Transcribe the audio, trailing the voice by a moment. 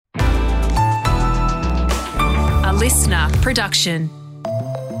listener production.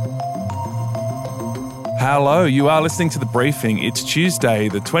 Hello, you are listening to The Briefing. It's Tuesday,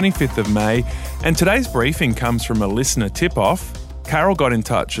 the 25th of May, and today's briefing comes from a listener tip-off. Carol got in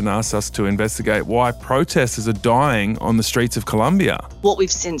touch and asked us to investigate why protesters are dying on the streets of Colombia. What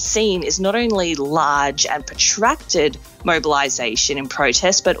we've since seen is not only large and protracted mobilisation in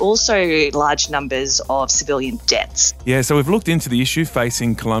protest, but also large numbers of civilian deaths. Yeah, so we've looked into the issue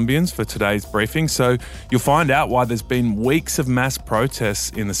facing Colombians for today's briefing, so you'll find out why there's been weeks of mass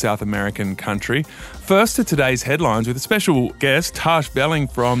protests in the South American country. First to today's headlines with a special guest, Tash Belling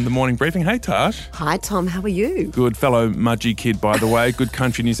from The Morning Briefing. Hey, Tash. Hi, Tom. How are you? Good fellow Mudgee kid, by the way. Good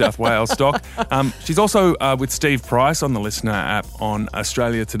country New South Wales stock. She's also with Steve Price on the Listener app on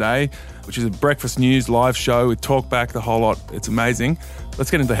Australia Today, which is a breakfast news live show with talkback, the whole lot. It's amazing.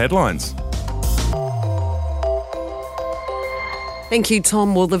 Let's get into the headlines. Thank you,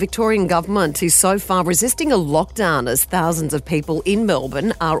 Tom. Well, the Victorian government is so far resisting a lockdown as thousands of people in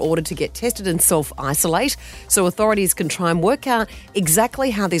Melbourne are ordered to get tested and self-isolate so authorities can try and work out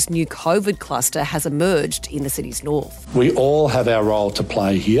exactly how this new COVID cluster has emerged in the city's north. We all have our role to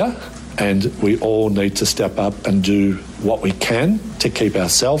play here, and we all need to step up and do what we can to keep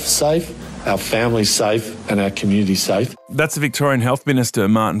ourselves safe, our families safe and our community safe. That's the Victorian Health Minister,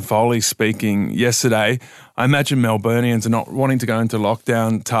 Martin Foley, speaking yesterday. I imagine Melburnians are not wanting to go into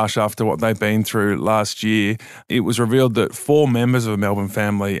lockdown, Tash, after what they've been through last year. It was revealed that 4 members of a Melbourne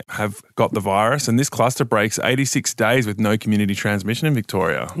family have got the virus, and this cluster breaks 86 days with no community transmission in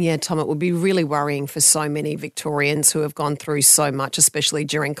Victoria. Yeah, Tom, it would be really worrying for so many Victorians who have gone through so much, especially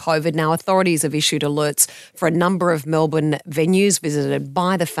during COVID. Now, authorities have issued alerts for a number of Melbourne venues visited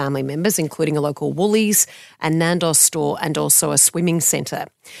by the family members, including a local Woolies and Nandos store and also a swimming centre.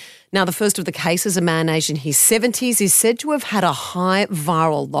 Now, the first of the cases, a man aged in his 70s, is said to have had a high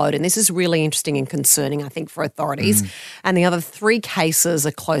viral load. And this is really interesting and concerning, I think, for authorities. And the other 3 cases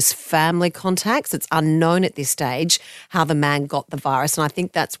are close family contacts. It's unknown at this stage how the man got the virus. And I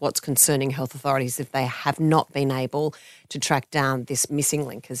think that's what's concerning health authorities, if they have not been able to track down this missing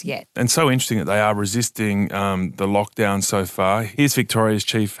link as yet. And so interesting that they are resisting the lockdown so far. Here's Victoria's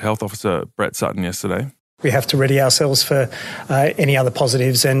Chief Health Officer, Brett Sutton, yesterday. We have to ready ourselves for any other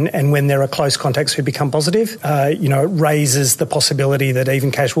positives, and when there are close contacts who become positive, it raises the possibility that even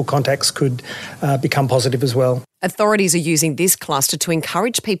casual contacts could become positive as well. Authorities are using this cluster to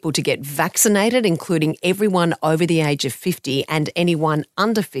encourage people to get vaccinated, including everyone over the age of 50 and anyone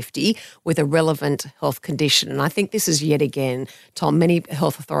under 50 with a relevant health condition. And I think this is yet again, Tom, many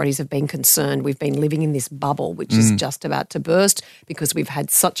health authorities have been concerned. We've been living in this bubble, which is just about to burst because we've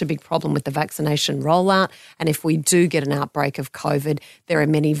had such a big problem with the vaccination rollout. And if we do get an outbreak of COVID, there are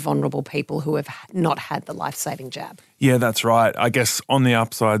many vulnerable people who have not had the life-saving jab. Yeah, that's right. I guess on the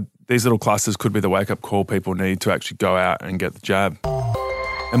upside, these little clusters could be the wake-up call people need to actually go out and get the jab.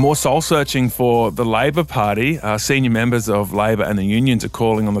 And more soul-searching for the Labor Party. Senior members of Labor and the unions are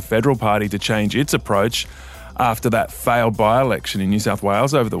calling on the federal party to change its approach after that failed by-election in New South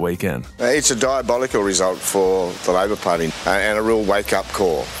Wales over the weekend. It's a diabolical result for the Labor Party and a real wake-up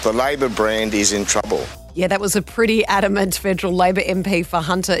call. The Labor brand is in trouble. Yeah, that was a pretty adamant federal Labor MP for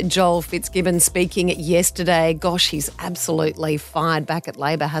Hunter, Joel Fitzgibbon, speaking yesterday. Gosh, he's absolutely fired back at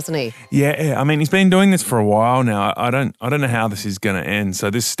Labor, hasn't he? Yeah, I mean, he's been doing this for a while now. I don't know how this is going to end. So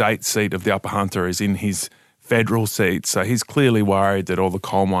this state seat of the Upper Hunter is in his federal seat. So he's clearly worried that all the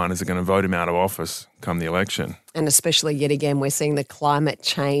coal miners are going to vote him out of office come the election. And especially yet again, we're seeing the climate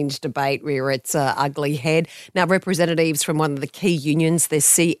change debate rear its ugly head. Now, representatives from one of the key unions, the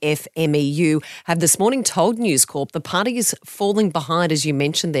CFMEU, have this morning told News Corp the party is falling behind, as you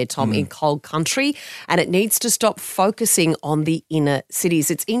mentioned there, Tom, in coal country, and it needs to stop focusing on the inner cities.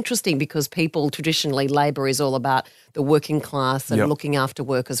 It's interesting because people, traditionally, Labor is all about the working class and looking after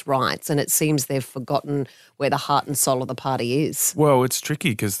workers' rights, and it seems they've forgotten where the heart and soul of the party is. Well, it's tricky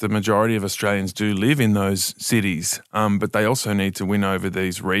because the majority of Australians do live in those cities, but they also need to win over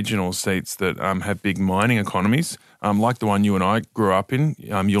these regional seats that have big mining economies, like the one you and I grew up in,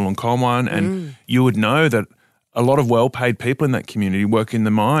 Yulin Coal Mine, and you would know that a lot of well-paid people in that community work in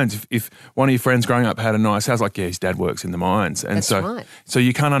the mines. If one of your friends growing up had a nice house, like, his dad works in the mines. And That's right. So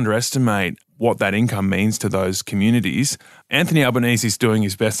you can't underestimate what that income means to those communities. Anthony Albanese is doing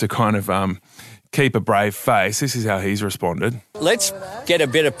his best to kind of keep a brave face. This is how he's responded. Let's get a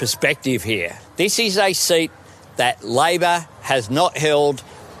bit of perspective here. This is a seat that Labor has not held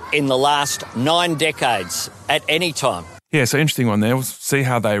in the last 9 decades at any time. Yeah, so interesting one there. We'll see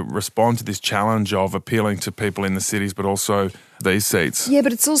how they respond to this challenge of appealing to people in the cities, but also these seats. Yeah,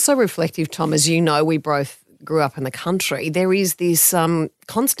 but it's also reflective, Tom. As you know, we both grew up in the country, there is this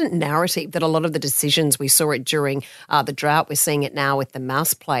constant narrative that a lot of the decisions, we saw it during the drought, we're seeing it now with the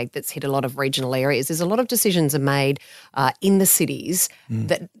mouse plague that's hit a lot of regional areas. There's a lot of decisions are made in the cities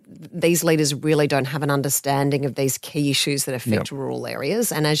that these leaders really don't have an understanding of these key issues that affect rural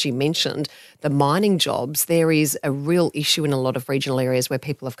areas. And as you mentioned, the mining jobs, there is a real issue in a lot of regional areas where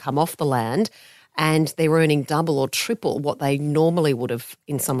people have come off the land and they're earning double or triple what they normally would have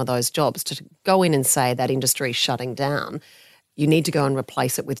in some of those jobs. To go in and say that industry is shutting down, you need to go and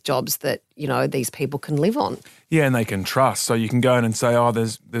replace it with jobs that, you know, these people can live on. Yeah, and they can trust. So you can go in and say, oh,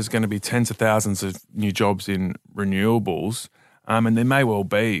 there's going to be tens of thousands of new jobs in renewables, and there may well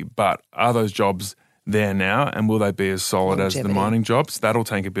be, but are those jobs there now, and will they be as solid as the mining jobs? That'll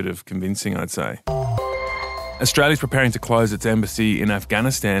take a bit of convincing, I'd say. Australia's preparing to close its embassy in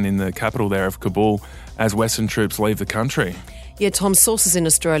Afghanistan, in the capital there of Kabul, as Western troops leave the country. Yeah, Tom, sources in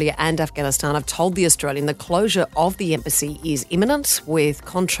Australia and Afghanistan have told The Australian the closure of the embassy is imminent, with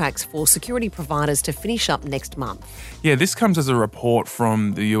contracts for security providers to finish up next month. Yeah, this comes as a report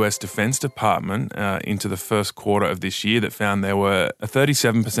from the US Defence Department into the first quarter of this year that found there were a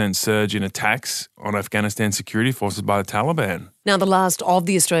 37% surge in attacks on Afghanistan security forces by the Taliban. Now, the last of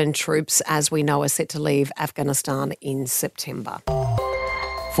the Australian troops, as we know, are set to leave Afghanistan in September.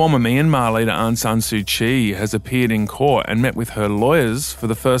 Former Myanmar leader Aung San Suu Kyi has appeared in court and met with her lawyers for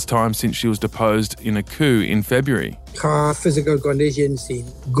the first time since she was deposed in a coup in February. Her physical condition seems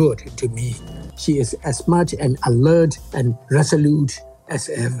good to me. She is as much an alert and resolute as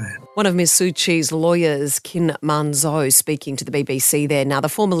ever. One of Ms Suu Kyi's lawyers, Kin Man Zo, speaking to the BBC there. Now, the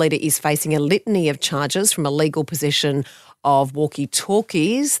former leader is facing a litany of charges from illegal possession of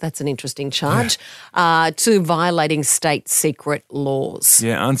walkie-talkies, that's an interesting charge, to violating state secret laws.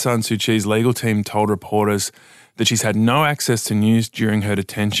 Yeah, Aung San Suu Kyi's legal team told reporters that she's had no access to news during her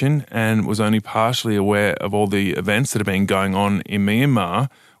detention and was only partially aware of all the events that have been going on in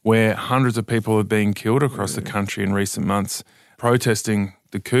Myanmar, where hundreds of people have been killed across the country in recent months, protesting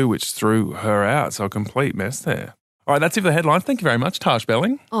the coup which threw her out. So a complete mess there. All right, that's it for the headlines. Thank you very much, Tash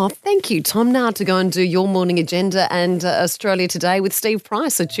Belling. Oh, thank you, Tom. Now to go and do your morning agenda and Australia Today with Steve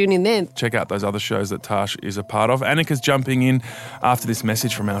Price, so tune in then. Check out those other shows that Tash is a part of. Annika's jumping in after this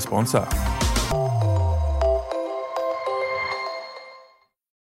message from our sponsor.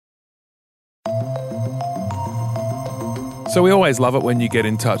 So we always love it when you get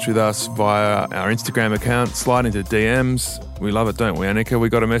in touch with us via our Instagram account, slide into DMs. We love it, don't we, Annika? We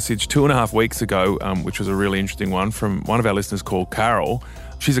got a message 2.5 weeks ago, which was a really interesting one, from one of our listeners called Carol.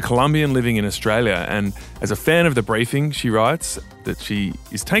 She's a Colombian living in Australia, and as a fan of The Briefing, she writes that she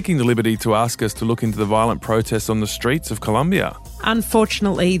is taking the liberty to ask us to look into the violent protests on the streets of Colombia.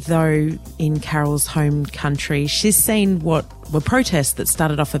 Unfortunately, though, in Carol's home country, she's seen what were protests that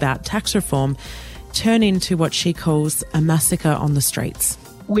started off about tax reform turn into what she calls a massacre on the streets.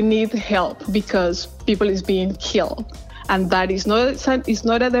 We need help because people is being killed, and that is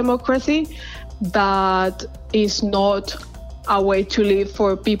not a democracy. That is not a way to live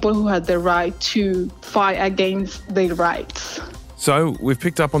for people who had the right to fight against their rights. So we've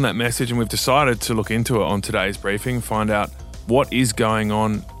picked up on that message and we've decided to look into it on today's briefing, find out what is going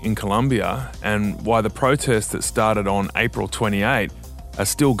on in Colombia and why the protests that started on April 28 are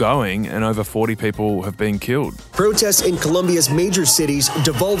still going and over 40 people have been killed. Protests in Colombia's major cities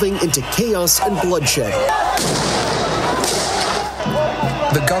devolving into chaos and bloodshed.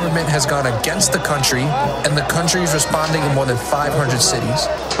 The government has gone against the country, and the country is responding in more than 500 cities.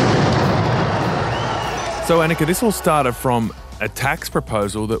 So, Annika, this all started from a tax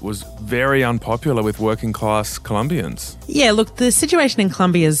proposal that was very unpopular with working class Colombians. Yeah, look, the situation in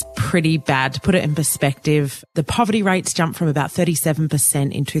Colombia is pretty bad. To put it in perspective, the poverty rates jumped from about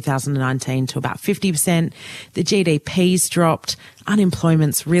 37% in 2019 to about 50%. The GDP's dropped.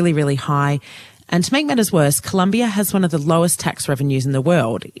 Unemployment's really, really high. And to make matters worse, Colombia has one of the lowest tax revenues in the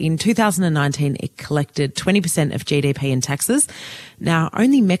world. In 2019, it collected 20% of GDP in taxes. Now,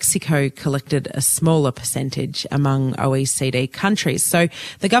 only Mexico collected a smaller percentage among OECD countries. So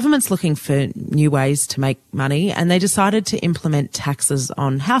the government's looking for new ways to make money, and they decided to implement taxes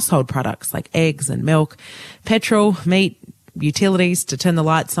on household products like eggs and milk, petrol, meat, utilities to turn the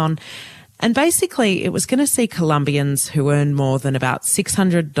lights on. And basically, it was going to see Colombians who earn more than about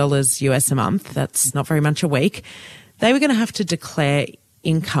 $600 US a month, that's not very much a week, they were going to have to declare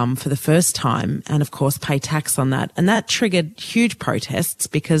income for the first time and, of course, pay tax on that. And that triggered huge protests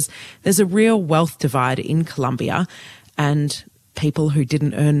because there's a real wealth divide in Colombia, and people who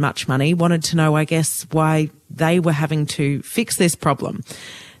didn't earn much money wanted to know, I guess, why they were having to fix this problem.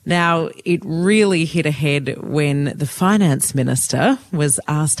 Now, it really hit ahead when the finance minister was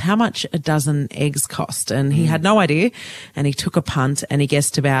asked how much a dozen eggs cost, and he had no idea, and he took a punt and he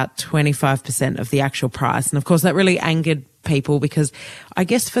guessed about 25% of the actual price. And of course, that really angered people because I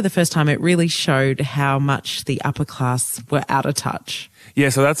guess for the first time it really showed how much the upper class were out of touch. Yeah,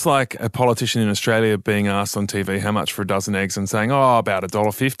 so that's like a politician in Australia being asked on TV how much for a dozen eggs and saying, about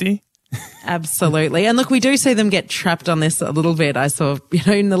 $1.50. Absolutely. And look, we do see them get trapped on this a little bit. I saw,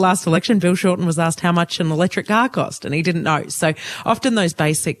 in the last election, Bill Shorten was asked how much an electric car cost and he didn't know. So often those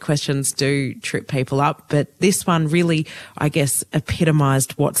basic questions do trip people up. But this one really, I guess,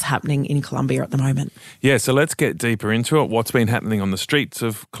 epitomised what's happening in Colombia at the moment. Yeah, so let's get deeper into it. What's been happening on the streets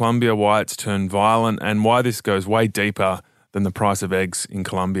of Colombia, why it's turned violent and why this goes way deeper than the price of eggs in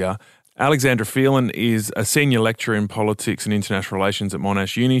Colombia. Alexandra Phelan is a senior lecturer in politics and international relations at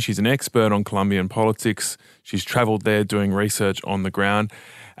Monash Uni. She's an expert on Colombian politics. She's travelled there doing research on the ground.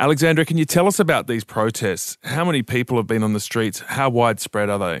 Alexandra, can you tell us about these protests? How many people have been on the streets? How widespread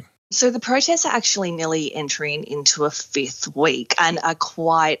are they? So the protests are actually nearly entering into a fifth week and are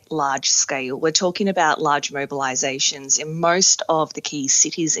quite large scale. We're talking about large mobilisations in most of the key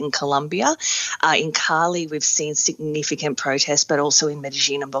cities in Colombia. In Cali, we've seen significant protests, but also in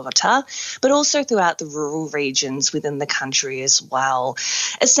Medellin and Bogota, but also throughout the rural regions within the country as well.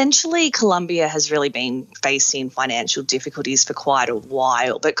 Essentially, Colombia has really been facing financial difficulties for quite a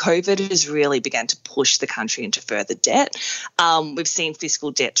while, but COVID has really begun to push the country into further debt. We've seen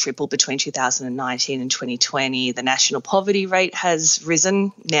fiscal debt triple between 2019 and 2020. The national poverty rate has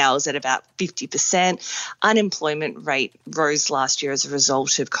risen, now is at about 50%. Unemployment rate rose last year as a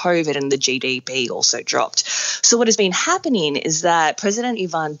result of COVID, and the GDP also dropped. So what has been happening is that President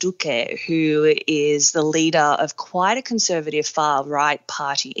Iván Duque, who is the leader of quite a conservative far-right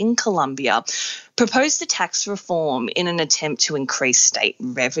party in Colombia, proposed a tax reform in an attempt to increase state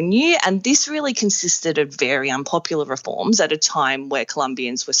revenue, and this really consisted of very unpopular reforms at a time where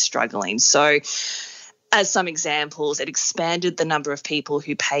Colombians were struggling. So, as some examples, it expanded the number of people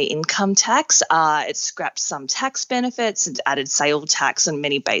who pay income tax, it scrapped some tax benefits and added sale tax on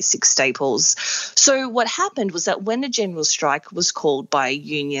many basic staples. So what happened was that when a general strike was called by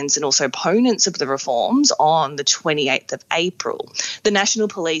unions and also opponents of the reforms on the 28th of April, the National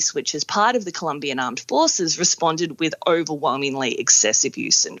Police, which is part of the Colombian Armed Forces, responded with overwhelmingly excessive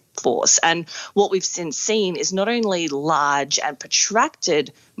use of force. And what we've since seen is not only large and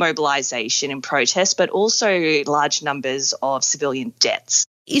protracted mobilisation and protest, but also large numbers of civilian deaths.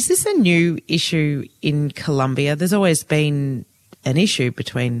 Is this a new issue in Colombia? There's always been an issue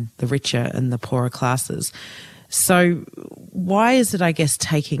between the richer and the poorer classes. So why is it, I guess,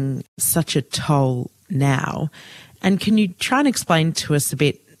 taking such a toll now? And can you try and explain to us a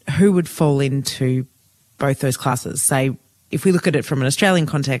bit who would fall into both those classes? Say, if we look at it from an Australian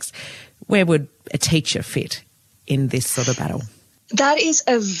context, where would a teacher fit in this sort of battle? That is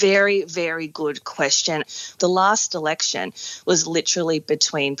a very, very good question. The last election was literally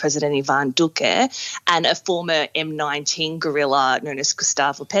between President Iván Duque and a former M19 guerrilla known as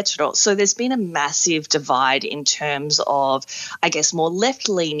Gustavo Petro. So there's been a massive divide in terms of, I guess, more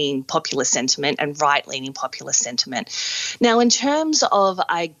left-leaning popular sentiment and right-leaning popular sentiment. Now, in terms of,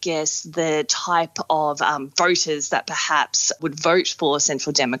 I guess, the type of voters that perhaps would vote for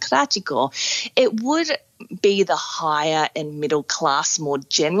Centro Democrático, it would be the higher and middle class more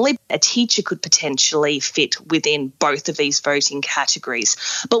generally. A teacher could potentially fit within both of these voting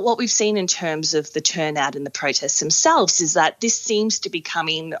categories. But what we've seen in terms of the turnout in the protests themselves is that this seems to be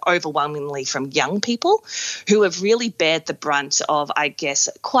coming overwhelmingly from young people who have really bared the brunt of, I guess,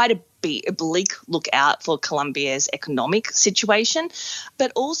 quite a bleak look out for Colombia's economic situation,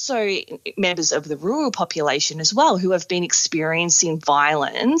 but also members of the rural population as well who have been experiencing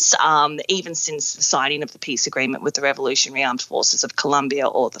violence even since the signing of the peace agreement with the Revolutionary Armed Forces of Colombia,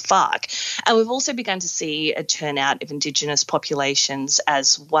 or the FARC. And we've also begun to see a turnout of Indigenous populations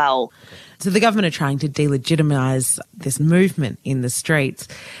as well. So the government are trying to delegitimise this movement in the streets.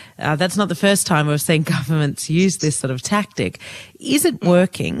 That's not the first time we've seen governments use this sort of tactic. Is it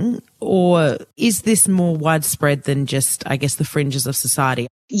working, or is this more widespread than just, I guess, the fringes of society?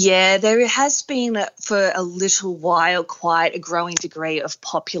 Yeah, there has been for a little while quite a growing degree of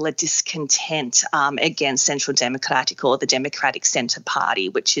popular discontent against Centro Democrático, or the Democratic Centre Party,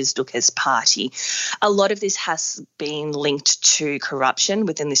 which is Duque's party. A lot of this has been linked to corruption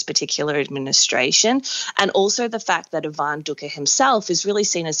within this particular administration, and also the fact that Iván Duque himself is really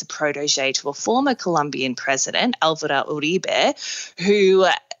seen as a protege to a former Colombian president, Álvaro Uribe, who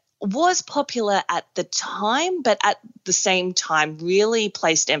was popular at the time, but at the same time really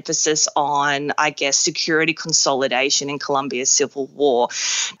placed emphasis on, I guess, security consolidation in Colombia's civil war.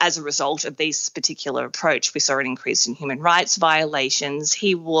 As a result of this particular approach, we saw an increase in human rights violations.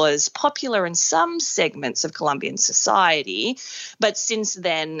 He was popular in some segments of Colombian society, but since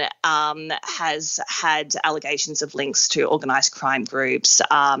then has had allegations of links to organised crime groups.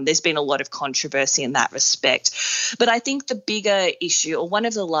 There's been a lot of controversy in that respect. But I think the bigger issue, or one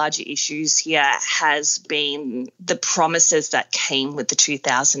of the larger issues here, has been the promises that came with the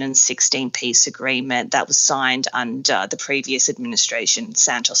 2016 peace agreement that was signed under the previous administration,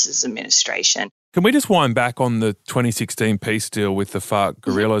 Santos's administration. Can we just wind back on the 2016 peace deal with the FARC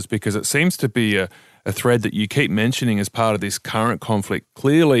guerrillas, because it seems to be a thread that you keep mentioning as part of this current conflict.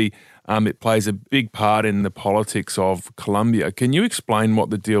 Clearly, it plays a big part in the politics of Colombia. Can you explain what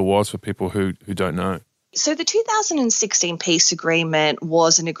the deal was for people who don't know? So the 2016 peace agreement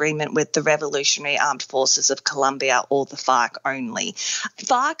was an agreement with the Revolutionary Armed Forces of Colombia, or the FARC only.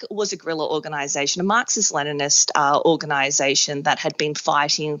 FARC was a guerrilla organisation, a Marxist-Leninist organisation that had been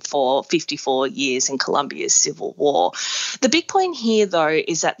fighting for 54 years in Colombia's civil war. The big point here, though,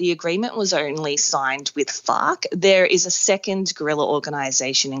 is that the agreement was only signed with FARC. There is a second guerrilla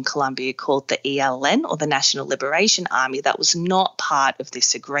organisation in Colombia called the ELN, or the National Liberation Army, that was not part of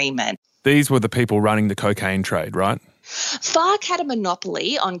this agreement. These were the people running the cocaine trade, right? FARC had a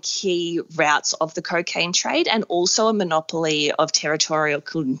monopoly on key routes of the cocaine trade, and also a monopoly of territorial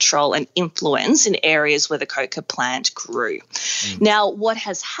control and influence in areas where the coca plant grew. Now, what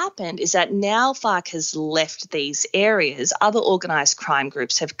has happened is that now FARC has left these areas, other organised crime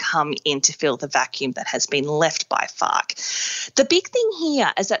groups have come in to fill the vacuum that has been left by FARC. The big thing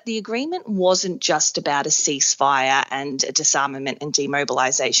here is that the agreement wasn't just about a ceasefire and a disarmament and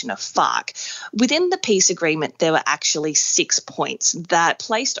demobilisation of FARC. Within the peace agreement, there were actually 6 points that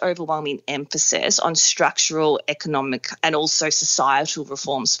placed overwhelming emphasis on structural, economic and also societal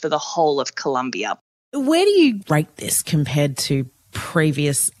reforms for the whole of Colombia. Where do you rate this compared to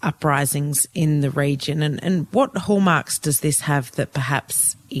previous uprisings in the region, and what hallmarks does this have that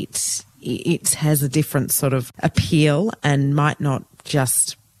perhaps it has a different sort of appeal and might not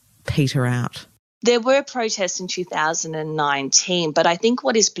just peter out? There were protests in 2019, but I think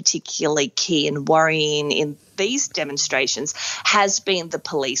what is particularly key and worrying in these demonstrations has been the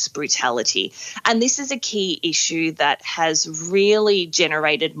police brutality. And this is a key issue that has really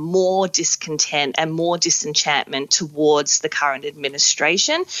generated more discontent and more disenchantment towards the current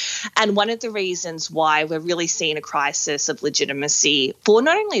administration. And one of the reasons why we're really seeing a crisis of legitimacy for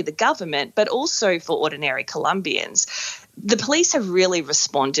not only the government, but also for ordinary Colombians. The police have really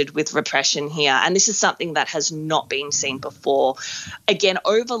responded with repression here, and this is something that has not been seen before. Again,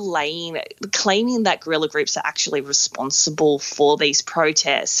 claiming that guerrilla groups are actually responsible for these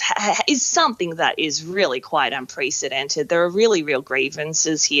protests is something that is really quite unprecedented. There are really real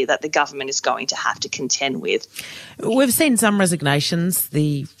grievances here that the government is going to have to contend with. We've seen some resignations.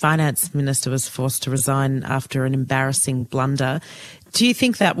 The finance minister was forced to resign after an embarrassing blunder. Do you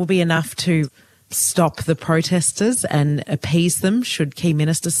think that will be enough to stop the protesters and appease them should key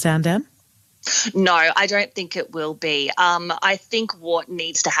ministers stand down? No, I don't think it will be. I think what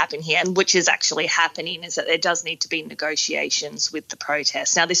needs to happen here, and which is actually happening, is that there does need to be negotiations with the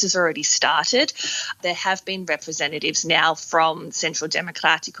protests. Now, this has already started. There have been representatives now from Centro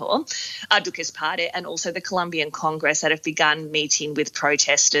Democrático, Duque's party, and also the Colombian Congress that have begun meeting with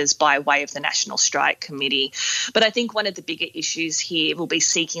protesters by way of the National Strike Committee. But I think one of the bigger issues here will be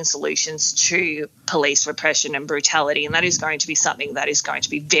seeking solutions to police repression and brutality, and that is going to be something that is going to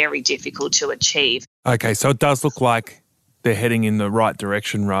be very difficult to achieve. Okay, so it does look like they're heading in the right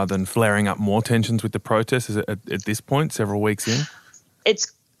direction rather than flaring up more tensions with the protests at this point, several weeks in?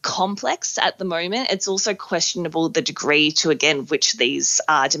 It's complex at the moment. It's also questionable the degree to, again, which these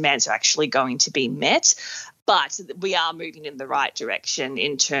demands are actually going to be met. But we are moving in the right direction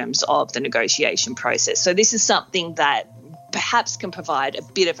in terms of the negotiation process. So this is something that perhaps can provide a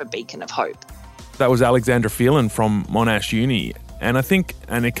bit of a beacon of hope. That was Alexandra Phelan from Monash Uni. And I think,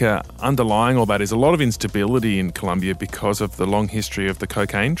 Annika, underlying all that is a lot of instability in Colombia because of the long history of the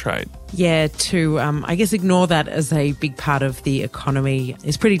cocaine trade. Yeah, to, I guess, ignore that as a big part of the economy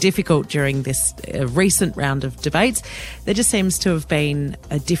is pretty difficult during this recent round of debates. There just seems to have been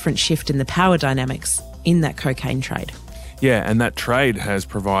a different shift in the power dynamics in that cocaine trade. Yeah, and that trade has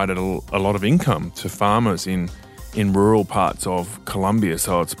provided a lot of income to farmers in rural parts of Colombia.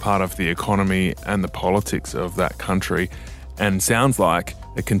 So it's part of the economy and the politics of that country, and sounds like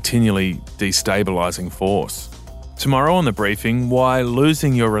a continually destabilising force. Tomorrow on The Briefing, why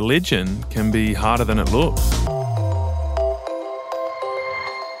losing your religion can be harder than it looks.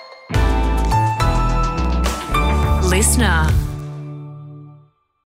 listener.